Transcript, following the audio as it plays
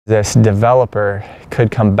This developer could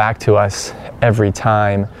come back to us every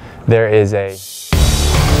time there is a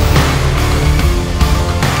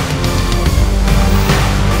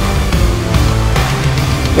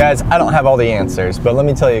Guys, I don't have all the answers, but let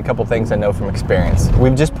me tell you a couple things I know from experience.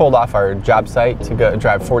 We've just pulled off our job site to go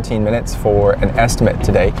drive 14 minutes for an estimate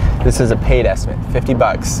today. This is a paid estimate, 50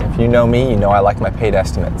 bucks. If you know me, you know I like my paid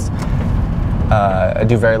estimates. I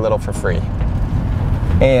do very little for free.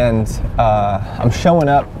 And I'm showing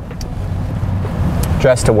up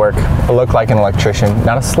dressed to work. I look like an electrician,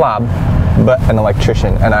 not a slob, but an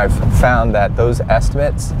electrician. And I've found that those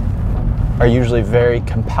estimates are usually very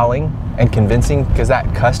compelling and convincing because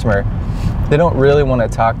that customer, they don't really want to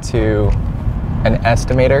talk to an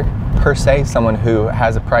estimator per se, someone who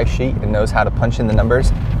has a price sheet and knows how to punch in the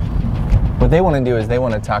numbers. What they want to do is they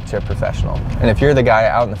want to talk to a professional. And if you're the guy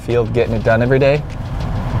out in the field getting it done every day,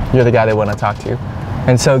 you're the guy they want to talk to.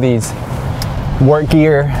 And so these work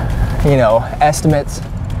gear, you know, estimates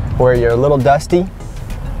where you're a little dusty,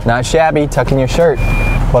 not shabby, tuck in your shirt,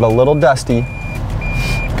 but a little dusty,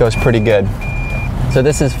 goes pretty good. So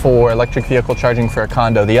this is for electric vehicle charging for a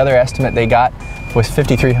condo. The other estimate they got was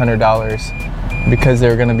 $5,300 because there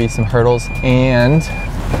were going to be some hurdles and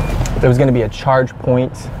there was going to be a charge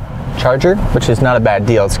point charger, which is not a bad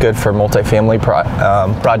deal. It's good for multifamily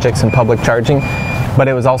projects and public charging, but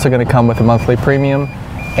it was also going to come with a monthly premium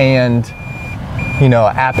and, you know,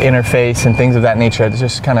 app interface and things of that nature to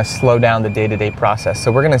just kind of slow down the day-to-day process. So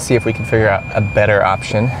we're going to see if we can figure out a better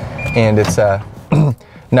option, and it's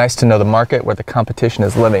nice to know the market where the competition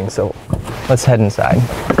is living. So let's head inside.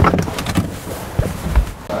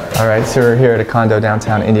 All right, so we're here at a condo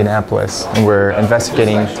downtown Indianapolis, and we're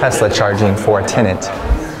investigating Tesla charging for a tenant.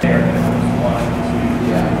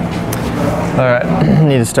 All right, I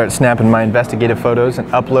need to start snapping my investigative photos and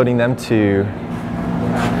uploading them to,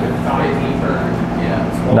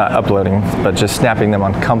 not uploading, but just snapping them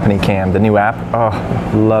on Company Cam, the new app. Oh,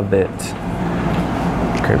 love it.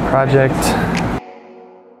 Great project.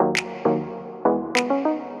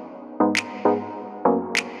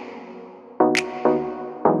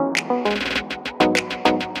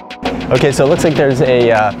 Okay, so it looks like there's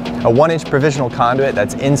a 1-inch provisional conduit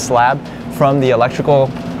that's in slab from the electrical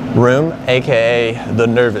room, aka the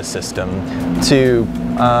nervous system, to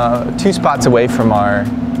 2 spots away from our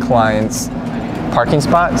client's parking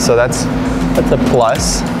spot. So that's a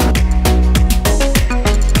plus.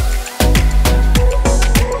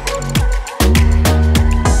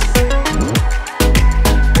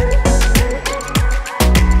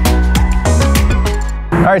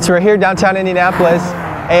 All right, so we're here downtown Indianapolis.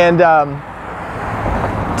 And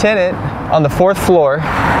tenant on the 4th floor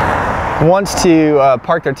wants to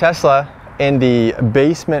park their Tesla in the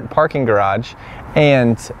basement parking garage,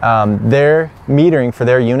 and their metering for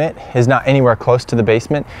their unit is not anywhere close to the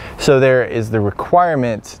basement. So there is the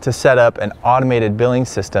requirement to set up an automated billing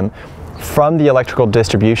system from the electrical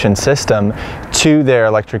distribution system to their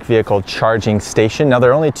electric vehicle charging station. Now,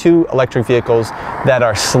 there are only 2 electric vehicles that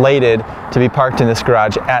are slated to be parked in this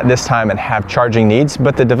garage at this time and have charging needs,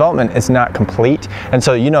 but the development is not complete. And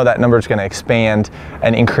so you know that number is going to expand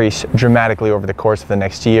and increase dramatically over the course of the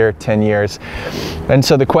next year, 10 years. And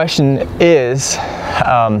so the question is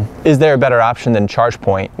there a better option than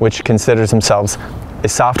ChargePoint, which considers themselves a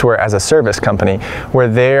software as a service company, where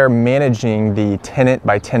they're managing the tenant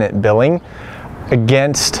by tenant billing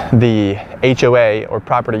against the HOA or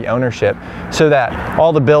property ownership so that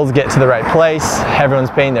all the bills get to the right place, everyone's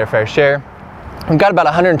paying their fair share. We've got about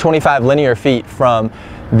 125 linear feet from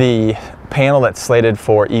the panel that's slated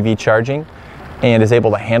for EV charging and is able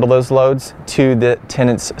to handle those loads to the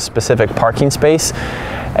tenant's specific parking space.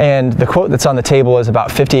 And the quote that's on the table is about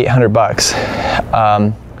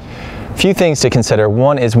 $5,800. Few things to consider.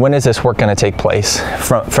 One is, when is this work going to take place?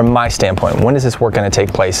 From my standpoint, when is this work going to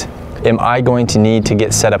take place? Am I going to need to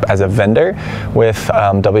get set up as a vendor with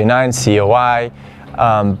W-9, COI,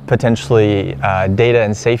 potentially data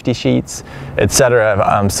and safety sheets,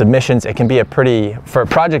 etc., submissions? It can be for a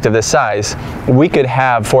project of this size, we could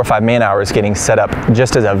have 4 or 5 man hours getting set up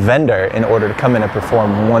just as a vendor in order to come in and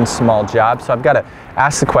perform one small job. So I've got to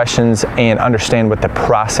ask the questions and understand what the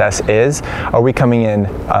process is. Are we coming in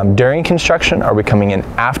during construction? Are we coming in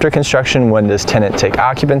after construction? When does tenant take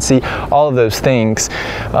occupancy? All of those things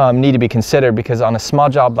need to be considered, because on a small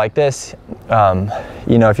job like this,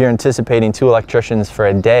 you know, if you're anticipating 2 electricians for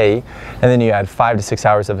a day and then you add 5 to 6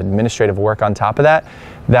 hours of administrative work on top of that,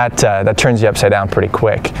 that turns you upside down pretty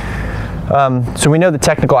quick. So we know the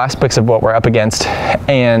technical aspects of what we're up against,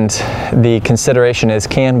 and the consideration is,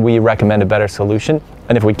 can we recommend a better solution?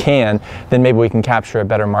 And if we can, then maybe we can capture a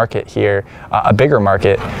better market here, a bigger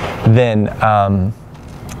market than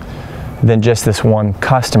than just this one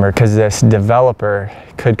customer, because this developer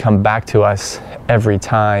could come back to us every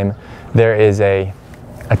time there is a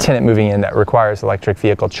tenant moving in that requires electric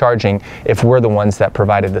vehicle charging. If we're the ones that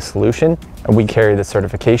provided the solution, we carry the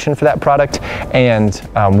certification for that product, and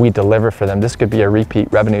we deliver for them, this could be a repeat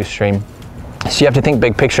revenue stream. So you have to think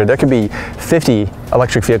big picture. There could be 50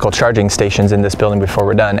 electric vehicle charging stations in this building before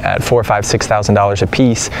we're done at $4,000, $5,000, $6,000 a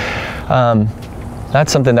piece.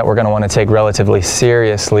 That's something that we're going to want to take relatively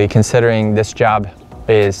seriously, considering this job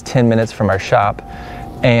is 10 minutes from our shop,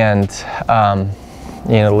 and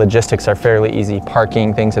you know, logistics are fairly easy,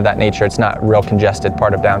 parking, things of that nature. It's not a real congested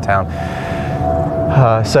part of downtown.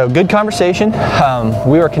 So good conversation.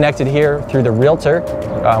 We were connected here through the realtor.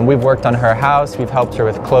 We've worked on her house, we've helped her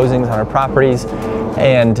with closings on her properties,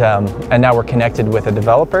 and now we're connected with a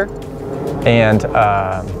developer and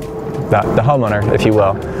the homeowner, if you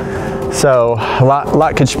will. So a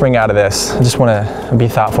lot could spring out of this. I just want to be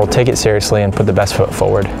thoughtful, take it seriously, and put the best foot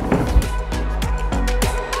forward.